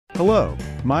Hello,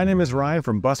 my name is Ryan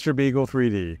from Buster Beagle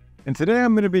 3D, and today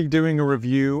I'm going to be doing a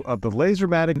review of the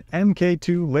Lasermatic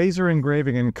MK2 Laser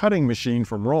Engraving and Cutting Machine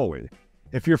from Roly.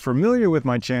 If you're familiar with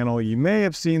my channel, you may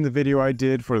have seen the video I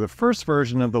did for the first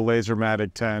version of the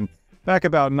Lasermatic 10 back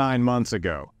about 9 months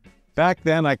ago. Back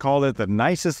then I called it the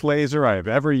nicest laser I have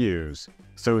ever used.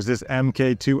 So is this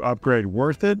MK2 upgrade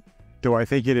worth it? Do I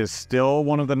think it is still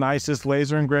one of the nicest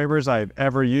laser engravers I have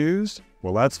ever used?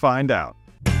 Well, let's find out.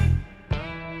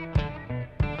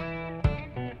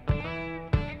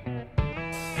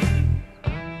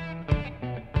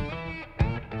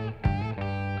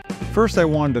 First, I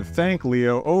wanted to thank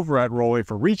Leo over at Roly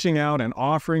for reaching out and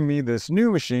offering me this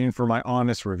new machine for my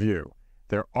honest review.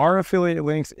 There are affiliate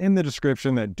links in the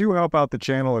description that do help out the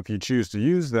channel if you choose to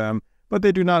use them, but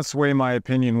they do not sway my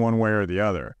opinion one way or the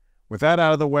other. With that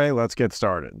out of the way, let's get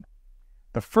started.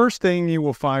 The first thing you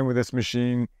will find with this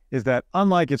machine is that,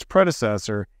 unlike its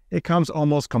predecessor, it comes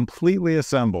almost completely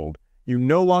assembled. You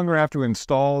no longer have to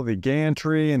install the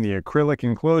gantry and the acrylic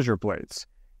enclosure plates.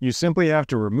 You simply have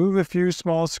to remove a few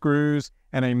small screws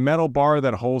and a metal bar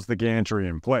that holds the gantry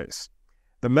in place.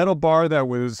 The metal bar that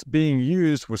was being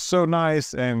used was so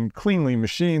nice and cleanly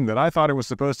machined that I thought it was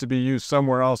supposed to be used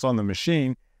somewhere else on the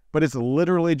machine, but it's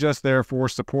literally just there for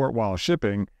support while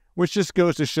shipping, which just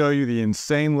goes to show you the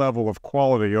insane level of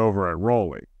quality over at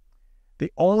Roly.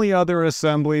 The only other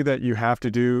assembly that you have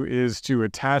to do is to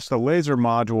attach the laser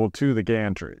module to the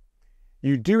gantry.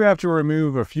 You do have to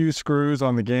remove a few screws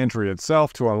on the gantry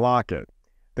itself to unlock it.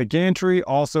 The gantry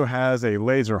also has a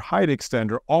laser height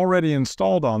extender already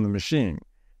installed on the machine.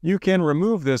 You can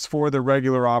remove this for the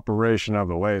regular operation of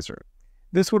the laser.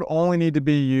 This would only need to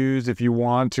be used if you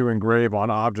want to engrave on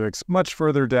objects much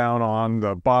further down on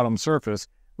the bottom surface,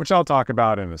 which I'll talk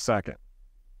about in a second.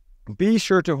 Be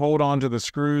sure to hold on to the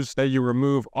screws that you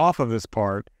remove off of this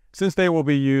part, since they will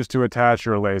be used to attach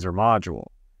your laser module.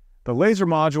 The laser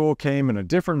module came in a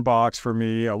different box for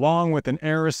me, along with an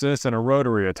air assist and a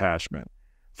rotary attachment.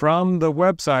 From the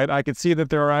website, I could see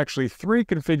that there are actually 3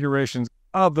 configurations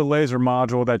of the laser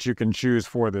module that you can choose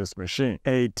for this machine: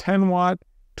 a 10 watt,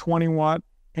 20 watt,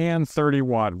 and 30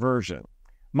 watt version.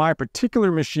 My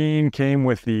particular machine came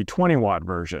with the 20 watt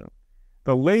version.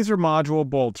 The laser module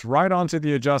bolts right onto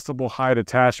the adjustable height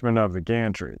attachment of the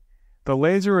gantry. The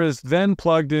laser is then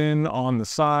plugged in on the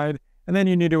side, and then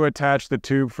you need to attach the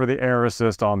tube for the air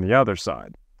assist on the other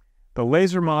side. The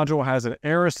laser module has an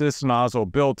air assist nozzle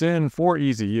built in for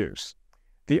easy use.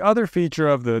 The other feature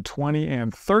of the 20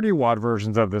 and 30 watt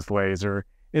versions of this laser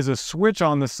is a switch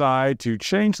on the side to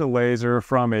change the laser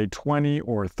from a 20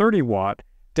 or 30 watt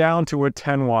down to a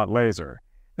 10 watt laser.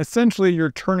 Essentially,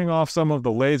 you're turning off some of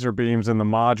the laser beams in the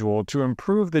module to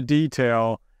improve the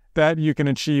detail that you can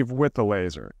achieve with the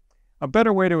laser. A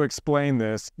better way to explain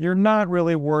this, you're not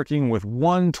really working with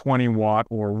one 20 watt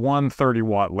or one 30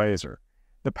 watt laser.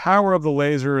 The power of the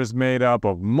laser is made up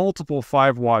of multiple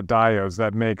 5 watt diodes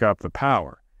that make up the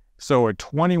power. So a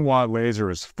 20 watt laser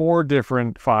is 4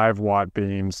 different 5 watt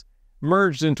beams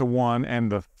merged into one,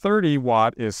 and the 30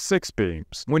 watt is 6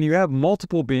 beams. When you have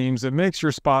multiple beams, it makes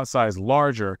your spot size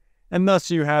larger, and thus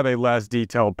you have a less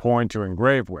detailed point to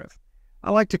engrave with. I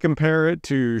like to compare it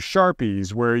to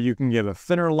Sharpies, where you can get a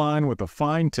thinner line with a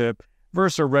fine tip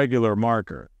versus a regular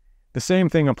marker. The same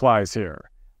thing applies here.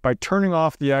 By turning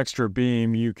off the extra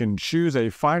beam, you can choose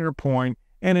a finer point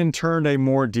and in turn a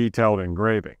more detailed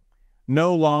engraving.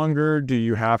 No longer do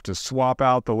you have to swap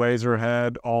out the laser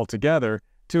head altogether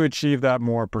to achieve that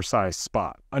more precise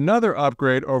spot. Another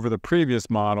upgrade over the previous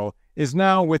model is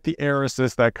now with the air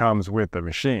assist that comes with the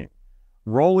machine.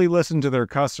 Roly listened to their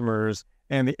customers,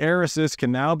 and the air assist can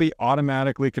now be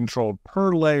automatically controlled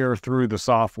per layer through the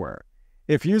software.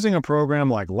 If using a program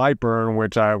like Lightburn,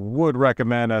 which I would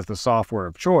recommend as the software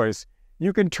of choice,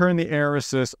 you can turn the air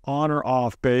assist on or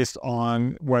off based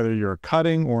on whether you're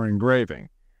cutting or engraving.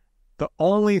 The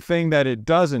only thing that it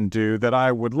doesn't do that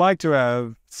I would like to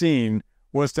have seen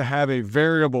was to have a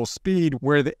variable speed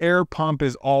where the air pump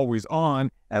is always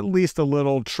on, at least a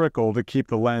little trickle to keep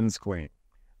the lens clean.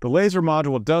 The laser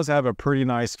module does have a pretty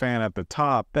nice fan at the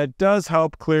top that does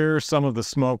help clear some of the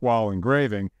smoke while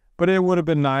engraving, but it would have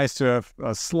been nice to have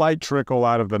a slight trickle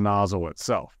out of the nozzle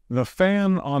itself. The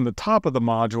fan on the top of the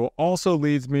module also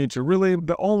leads me to really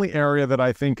the only area that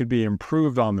I think could be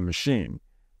improved on the machine.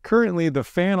 Currently, the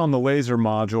fan on the laser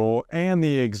module and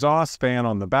the exhaust fan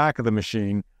on the back of the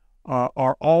machine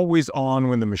are always on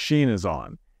when the machine is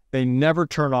on. They never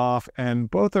turn off,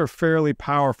 and both are fairly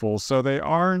powerful, so they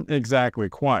aren't exactly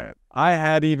quiet. I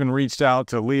had even reached out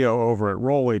to Leo over at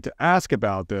Roly to ask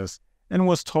about this, and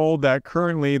was told that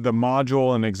currently the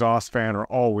module and exhaust fan are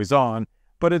always on,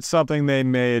 but it's something they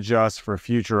may adjust for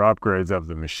future upgrades of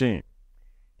the machine.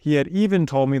 He had even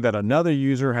told me that another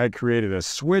user had created a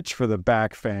switch for the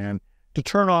back fan to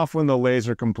turn off when the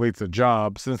laser completes a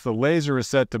job, since the laser is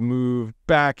set to move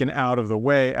back and out of the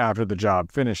way after the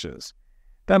job finishes.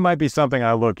 That might be something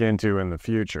I look into in the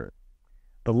future.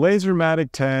 The Lasermatic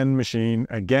 10 machine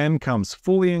again comes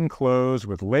fully enclosed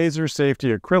with laser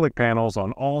safety acrylic panels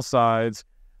on all sides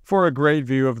for a great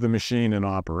view of the machine in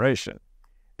operation.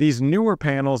 These newer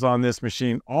panels on this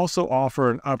machine also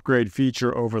offer an upgrade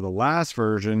feature over the last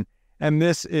version, and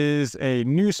this is a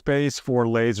new space for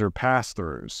laser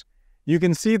pass-throughs. You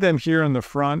can see them here in the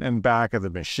front and back of the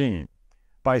machine.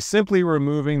 By simply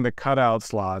removing the cutout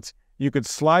slots, you could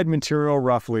slide material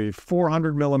roughly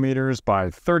 400 millimeters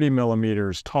by 30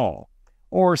 millimeters tall,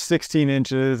 or 16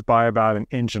 inches by about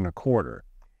 1.25 inches.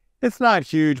 It's not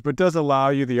huge, but does allow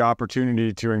you the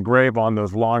opportunity to engrave on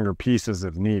those longer pieces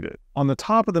if needed. On the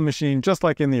top of the machine, just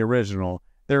like in the original,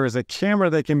 there is a camera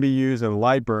that can be used in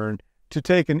Lightburn to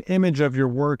take an image of your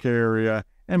work area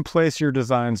and place your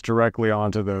designs directly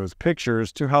onto those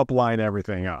pictures to help line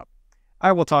everything up.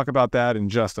 I will talk about that in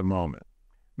just a moment.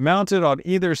 Mounted on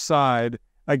either side,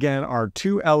 again, are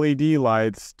 2 LED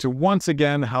lights to once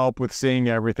again help with seeing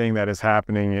everything that is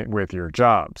happening with your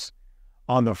jobs.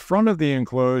 On the front of the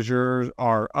enclosure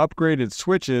are upgraded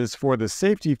switches for the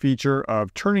safety feature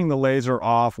of turning the laser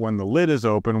off when the lid is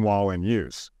open while in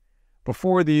use.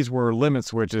 Before, these were limit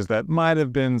switches that might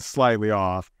have been slightly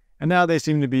off, and now they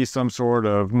seem to be some sort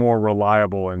of more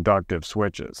reliable inductive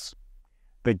switches.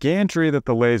 The gantry that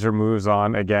the laser moves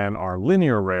on, again, are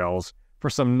linear rails for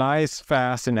some nice,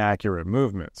 fast, and accurate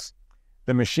movements.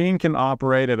 The machine can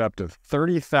operate at up to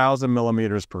 30,000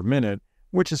 millimeters per minute,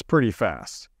 which is pretty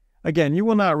fast. Again, you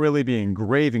will not really be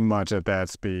engraving much at that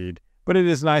speed, but it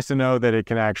is nice to know that it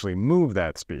can actually move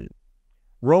that speed.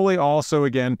 Roly also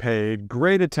again paid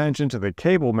great attention to the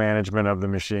cable management of the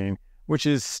machine, which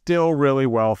is still really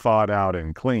well thought out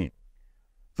and clean.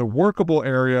 The workable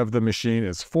area of the machine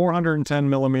is 410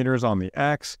 millimeters on the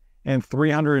X and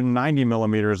 390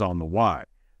 millimeters on the Y,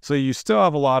 so you still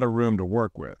have a lot of room to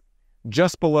work with.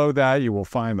 Just below that, you will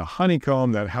find the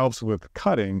honeycomb that helps with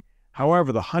cutting.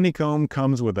 However, the honeycomb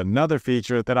comes with another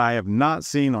feature that I have not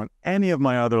seen on any of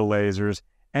my other lasers,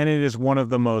 and it is one of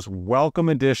the most welcome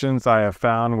additions I have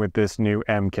found with this new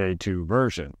MK2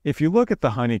 version. If you look at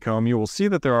the honeycomb, you will see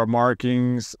that there are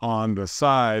markings on the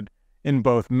side in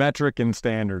both metric and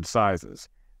standard sizes.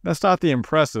 That's not the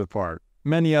impressive part.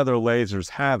 Many other lasers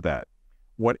have that.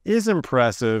 What is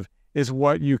impressive is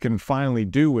what you can finally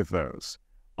do with those.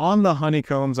 On the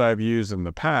honeycombs I've used in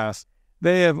the past,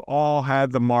 they have all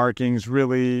had the markings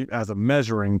really as a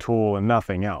measuring tool and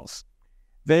nothing else.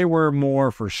 They were more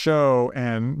for show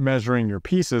and measuring your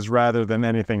pieces rather than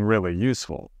anything really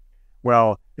useful.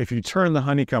 Well, if you turn the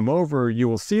honeycomb over, you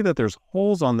will see that there's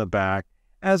holes on the back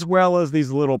as well as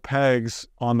these little pegs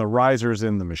on the risers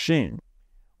in the machine.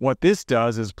 What this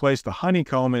does is place the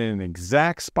honeycomb in an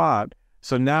exact spot,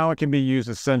 so now it can be used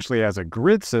essentially as a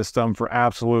grid system for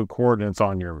absolute coordinates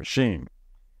on your machine.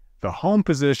 The home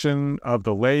position of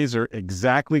the laser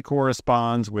exactly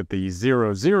corresponds with the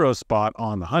 0, spot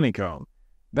on the honeycomb.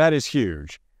 That is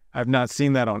huge. I've not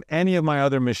seen that on any of my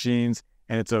other machines,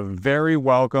 and it's a very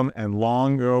welcome and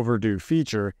long overdue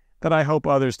feature that I hope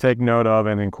others take note of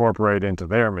and incorporate into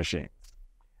their machines.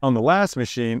 On the last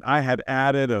machine, I had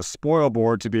added a spoil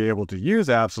board to be able to use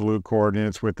absolute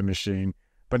coordinates with the machine,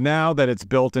 but now that it's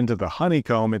built into the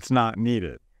honeycomb, it's not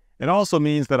needed. It also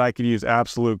means that I could use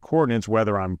absolute coordinates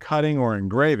whether I'm cutting or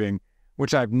engraving,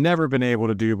 which I've never been able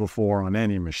to do before on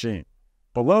any machine.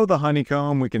 Below the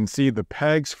honeycomb, we can see the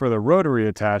pegs for the rotary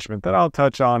attachment that I'll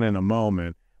touch on in a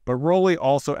moment, but Roly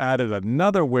also added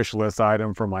another wish list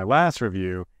item for my last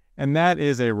review, and that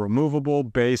is a removable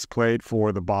base plate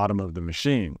for the bottom of the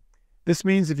machine. This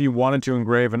means if you wanted to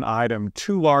engrave an item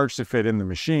too large to fit in the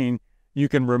machine, you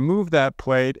can remove that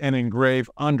plate and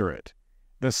engrave under it.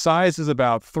 The size is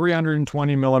about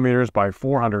 320 millimeters by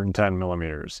 410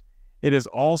 millimeters. It is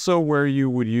also where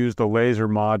you would use the laser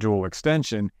module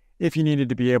extension if you needed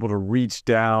to be able to reach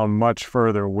down much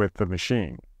further with the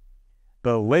machine.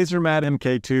 The Lasermatic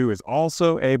MK2 is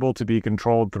also able to be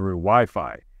controlled through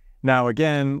Wi-Fi. Now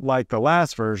again, like the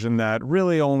last version, that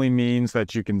really only means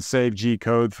that you can save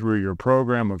G-code through your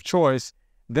program of choice,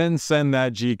 then send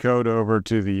that G-code over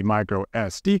to the micro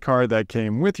SD card that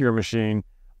came with your machine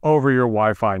over your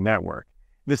Wi-Fi network.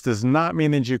 This does not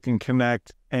mean that you can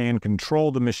connect and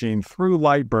control the machine through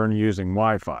Lightburn using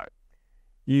Wi-Fi.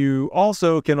 You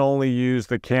also can only use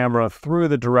the camera through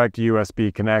the direct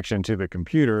USB connection to the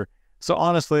computer, so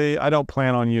honestly, I don't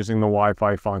plan on using the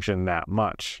Wi-Fi function that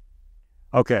much.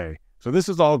 Okay, So this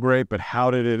is all great, but how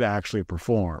did it actually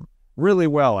perform? Really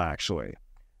well, actually.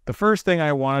 The first thing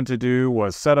I wanted to do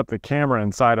was set up the camera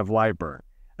inside of Lightburn.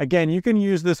 Again, you can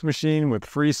use this machine with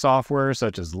free software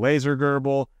such as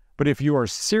Lasermatic, but if you are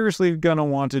seriously going to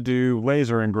want to do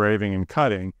laser engraving and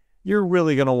cutting, you're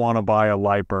really going to want to buy a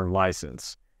Lightburn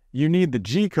license. You need the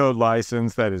G-code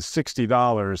license that is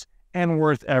 $60 and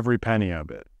worth every penny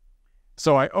of it.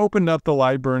 So I opened up the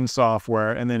Lightburn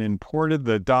software and then imported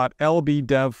the .lb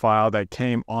dev file that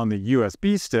came on the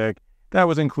USB stick that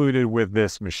was included with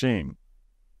this machine.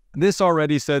 This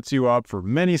already sets you up for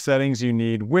many settings you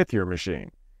need with your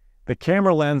machine. The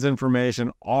camera lens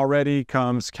information already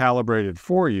comes calibrated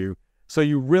for you, so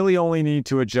you really only need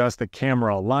to adjust the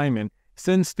camera alignment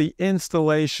since the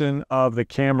installation of the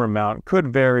camera mount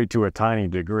could vary to a tiny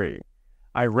degree.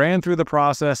 I ran through the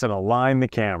process and aligned the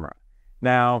camera.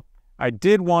 Now, I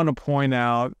did want to point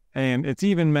out, and it's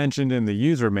even mentioned in the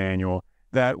user manual,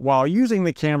 that while using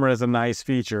the camera is a nice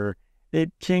feature,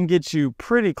 it can get you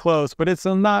pretty close, but it's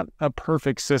not a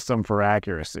perfect system for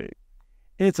accuracy.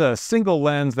 It's a single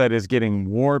lens that is getting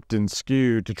warped and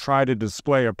skewed to try to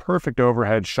display a perfect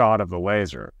overhead shot of the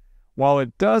laser. While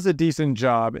it does a decent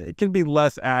job, it can be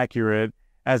less accurate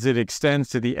as it extends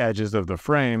to the edges of the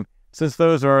frame, since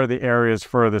those are the areas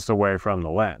furthest away from the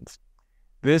lens.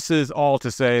 This is all to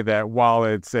say that while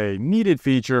it's a needed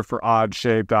feature for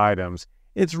odd-shaped items,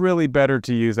 it's really better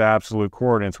to use absolute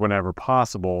coordinates whenever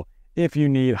possible if you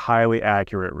need highly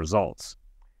accurate results.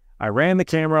 I ran the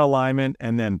camera alignment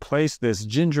and then placed this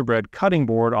gingerbread cutting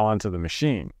board onto the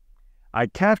machine. I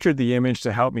captured the image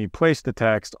to help me place the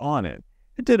text on it.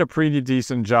 It did a pretty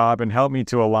decent job and helped me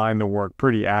to align the work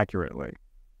pretty accurately.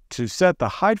 To set the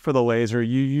height for the laser,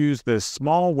 you use this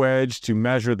small wedge to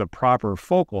measure the proper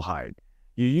focal height.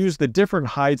 You use the different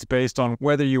heights based on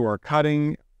whether you are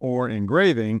cutting or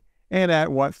engraving and at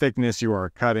what thickness you are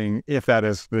cutting if that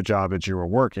is the job that you are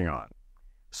working on.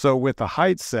 So with the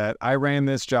height set, I ran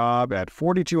this job at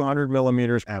 4200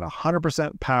 millimeters at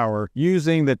 100% power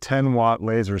using the 10-watt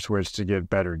laser switch to get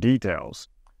better details.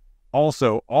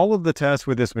 Also, all of the tests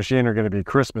with this machine are going to be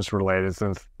Christmas related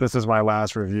since this is my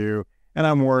last review and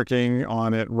I'm working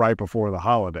on it right before the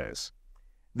holidays.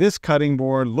 This cutting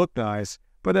board looked nice,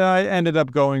 but I ended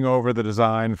up going over the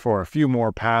design for a few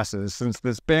more passes since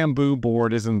this bamboo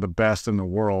board isn't the best in the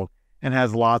world and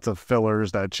has lots of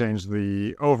fillers that change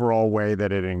the overall way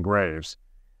that it engraves.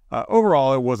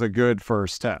 Overall, it was a good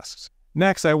first test.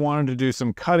 Next, I wanted to do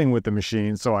some cutting with the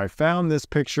machine, so I found this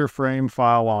picture frame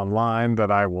file online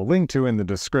that I will link to in the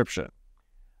description.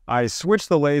 I switched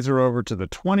the laser over to the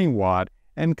 20-watt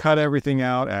and cut everything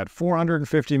out at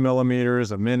 450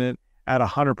 millimeters a minute at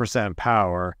 100%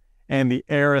 power and the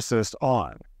air assist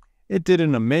on. It did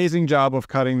an amazing job of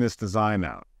cutting this design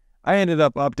out. I ended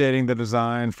up updating the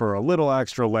design for a little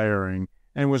extra layering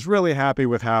and was really happy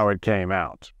with how it came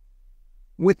out.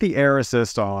 With the air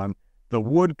assist on, the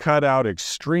wood cut out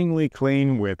extremely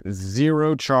clean with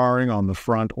zero charring on the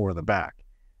front or the back.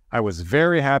 I was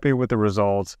very happy with the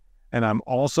results, and I'm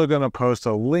also going to post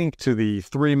a link to the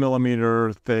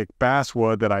 3mm thick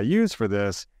basswood that I used for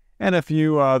this and a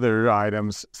few other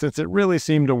items since it really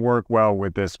seemed to work well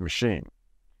with this machine.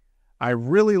 I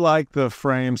really liked the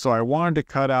frame, so I wanted to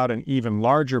cut out an even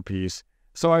larger piece,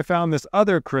 so I found this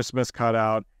other Christmas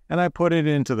cutout and I put it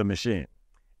into the machine.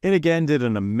 It again did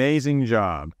an amazing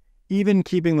job. Even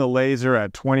keeping the laser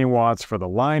at 20 watts for the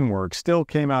line work still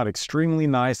came out extremely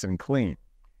nice and clean.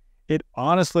 It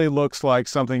honestly looks like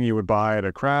something you would buy at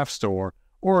a craft store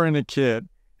or in a kit,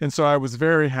 and so I was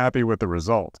very happy with the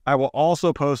result. I will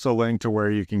also post a link to where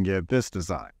you can get this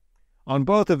design. On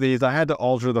both of these, I had to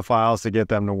alter the files to get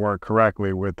them to work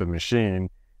correctly with the machine,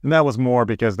 and that was more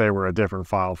because they were a different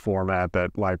file format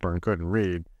that Lightburn couldn't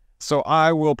read. So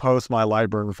I will post my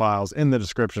Lightburn files in the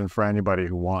description for anybody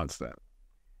who wants them.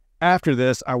 After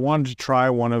this, I wanted to try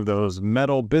one of those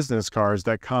metal business cards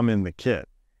that come in the kit.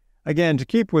 Again, to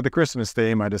keep with the Christmas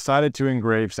theme, I decided to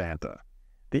engrave Santa.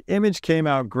 The image came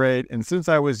out great, and since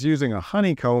I was using a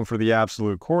honeycomb for the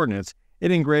absolute coordinates,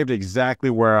 it engraved exactly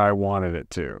where I wanted it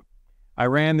to. I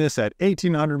ran this at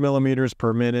 1800 millimeters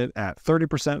per minute at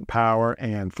 30% power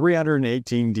and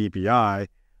 318 dpi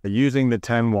using the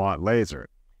 10-watt laser.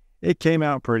 It came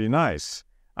out pretty nice.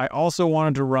 I also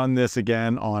wanted to run this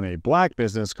again on a black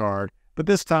business card, but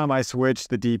this time I switched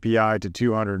the DPI to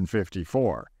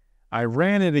 254. I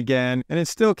ran it again, and it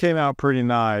still came out pretty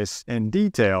nice and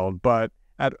detailed, but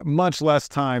at much less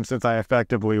time since I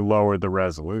effectively lowered the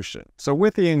resolution. So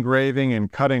with the engraving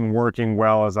and cutting working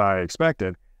well as I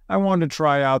expected, I wanted to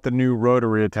try out the new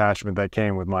rotary attachment that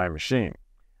came with my machine.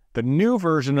 The new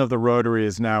version of the rotary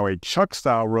is now a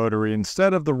chuck-style rotary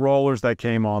instead of the rollers that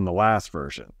came on the last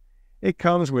version. It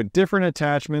comes with different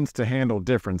attachments to handle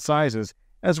different sizes,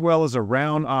 as well as a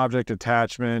round object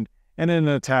attachment and an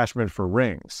attachment for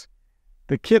rings.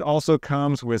 The kit also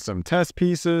comes with some test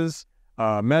pieces,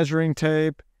 measuring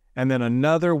tape, and then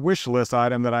another wish list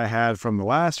item that I had from the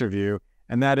last review,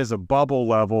 and that is a bubble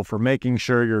level for making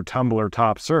sure your tumbler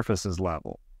top surface is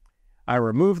level. I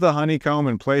removed the honeycomb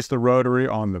and placed the rotary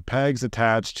on the pegs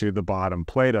attached to the bottom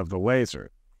plate of the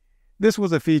laser. This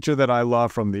was a feature that I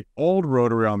love from the old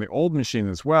rotary on the old machine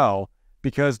as well,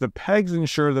 because the pegs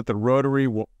ensure that the rotary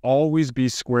will always be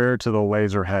square to the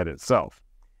laser head itself.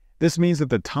 This means that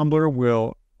the tumbler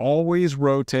will always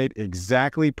rotate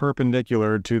exactly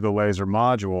perpendicular to the laser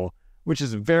module, which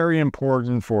is very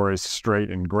important for a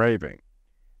straight engraving.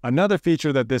 Another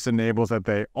feature that this enables that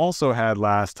they also had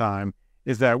last time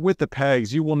is that with the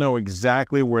pegs, you will know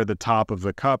exactly where the top of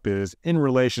the cup is in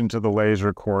relation to the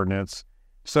laser coordinates.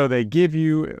 So they give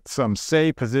you some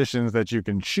safe positions that you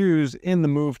can choose in the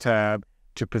Move tab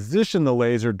to position the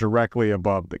laser directly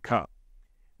above the cup.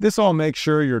 This all makes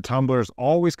sure your tumblers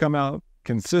always come out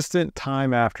consistent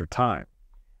time after time.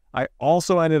 I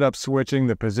also ended up switching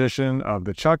the position of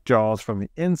the chuck jaws from the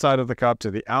inside of the cup to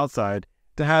the outside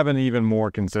to have an even more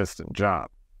consistent job.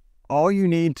 All you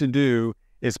need to do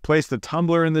is place the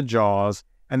tumbler in the jaws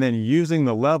and then using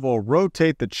the level,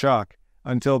 rotate the chuck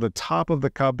until the top of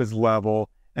the cup is level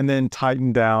and then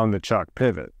tighten down the chuck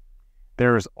pivot.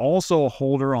 There is also a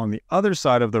holder on the other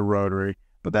side of the rotary,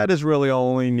 but that is really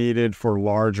only needed for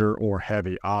larger or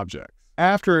heavy objects.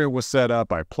 After it was set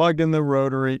up, I plugged in the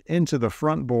rotary into the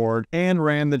front board and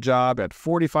ran the job at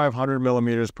 4,500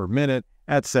 millimeters per minute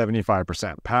at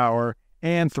 75% power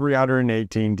and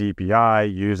 318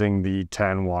 dpi using the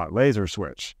 10-watt laser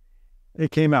switch.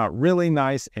 It came out really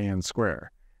nice and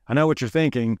square. I know what you're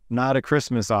thinking, not a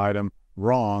Christmas item.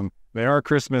 Wrong. They are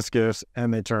Christmas gifts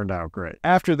and they turned out great.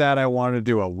 After that, I wanted to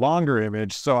do a longer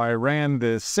image, so I ran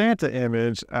this Santa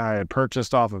image I had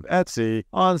purchased off of Etsy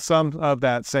on some of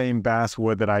that same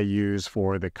basswood that I used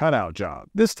for the cutout job.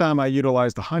 This time I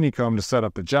utilized the honeycomb to set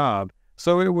up the job,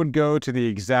 so it would go to the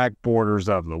exact borders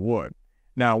of the wood.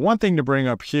 Now, one thing to bring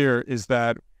up here is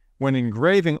that when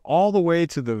engraving all the way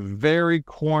to the very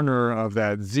corner of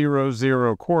that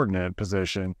 0, coordinate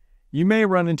position, you may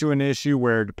run into an issue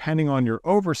where, depending on your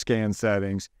overscan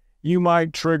settings, you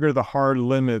might trigger the hard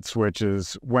limit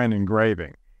switches when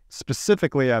engraving,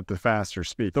 specifically at the faster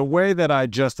speed. The way that I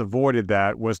just avoided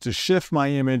that was to shift my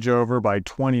image over by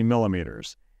 20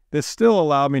 millimeters. This still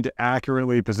allowed me to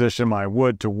accurately position my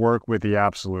wood to work with the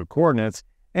absolute coordinates,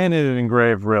 and it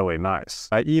engraved really nice.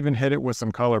 I even hit it with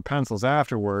some color pencils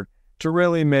afterward to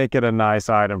really make it a nice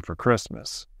item for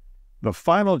Christmas. The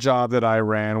final job that I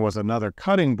ran was another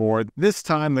cutting board. This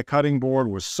time the cutting board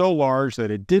was so large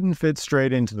that it didn't fit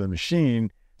straight into the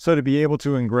machine, so to be able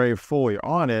to engrave fully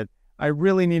on it, I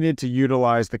really needed to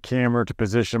utilize the camera to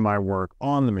position my work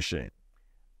on the machine.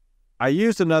 I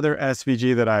used another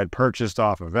SVG that I had purchased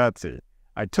off of Etsy.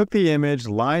 I took the image,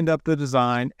 lined up the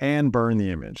design, and burned the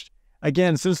image.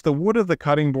 Again, since the wood of the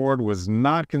cutting board was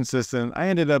not consistent, I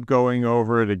ended up going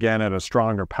over it again at a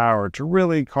stronger power to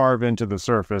really carve into the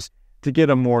surface to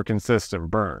get a more consistent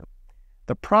burn.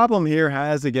 The problem here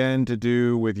has again to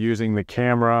do with using the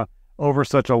camera over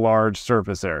such a large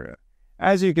surface area.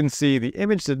 As you can see, the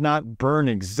image did not burn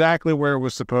exactly where it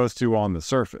was supposed to on the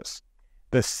surface.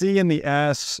 The C and the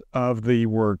S of the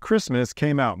word Christmas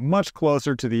came out much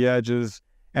closer to the edges,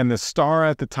 and the star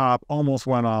at the top almost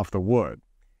went off the wood.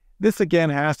 This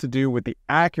again has to do with the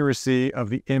accuracy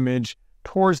of the image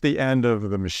towards the end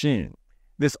of the machine.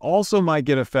 This also might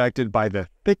get affected by the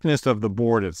thickness of the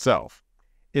board itself.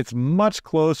 It's much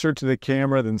closer to the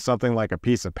camera than something like a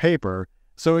piece of paper,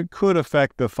 so it could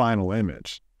affect the final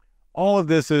image. All of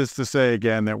this is to say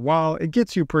again that while it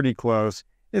gets you pretty close,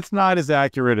 it's not as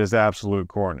accurate as absolute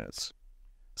coordinates.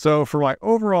 So for my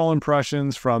overall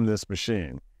impressions from this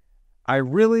machine, I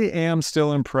really am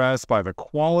still impressed by the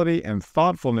quality and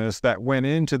thoughtfulness that went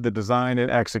into the design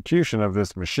and execution of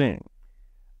this machine.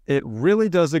 It really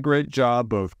does a great job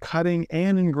both cutting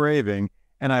and engraving,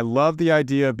 and I love the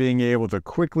idea of being able to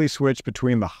quickly switch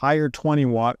between the higher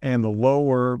 20-watt and the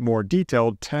lower, more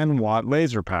detailed 10-watt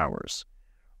laser powers.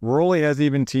 Roly has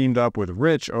even teamed up with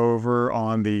Rich over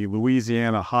on the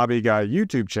Louisiana Hobby Guy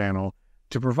YouTube channel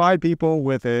to provide people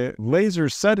with a laser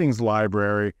settings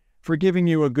library for giving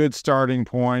you a good starting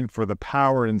point for the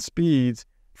power and speeds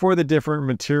for the different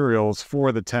materials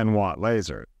for the 10-watt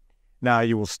laser. Now,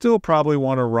 you will still probably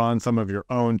want to run some of your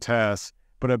own tests,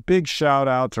 but a big shout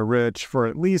out to Rich for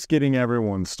at least getting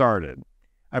everyone started.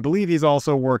 I believe he's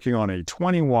also working on a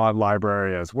 20-watt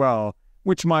library as well,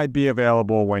 which might be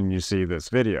available when you see this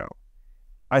video.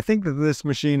 I think that this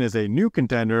machine is a new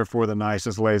contender for the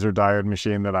nicest laser diode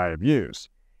machine that I have used.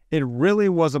 It really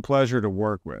was a pleasure to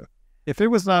work with. If it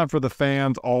was not for the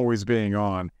fans always being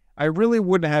on, I really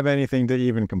wouldn't have anything to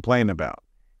even complain about.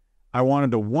 I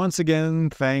wanted to once again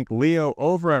thank Leo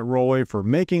over at Roly for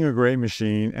making a great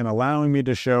machine and allowing me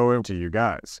to show it to you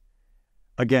guys.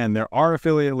 Again, there are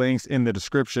affiliate links in the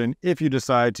description if you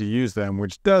decide to use them,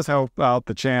 which does help out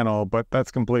the channel, but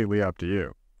that's completely up to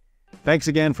you. Thanks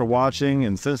again for watching,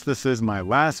 and since this is my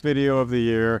last video of the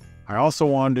year, I also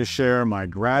wanted to share my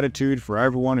gratitude for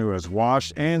everyone who has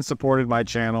watched and supported my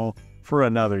channel for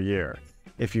another year.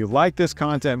 If you like this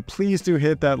content, please do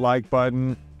hit that like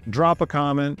button, drop a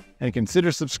comment, and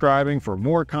consider subscribing for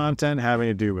more content having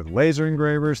to do with laser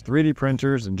engravers, 3D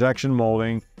printers, injection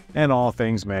molding, and all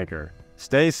things maker.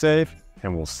 Stay safe,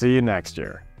 and we'll see you next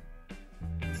year.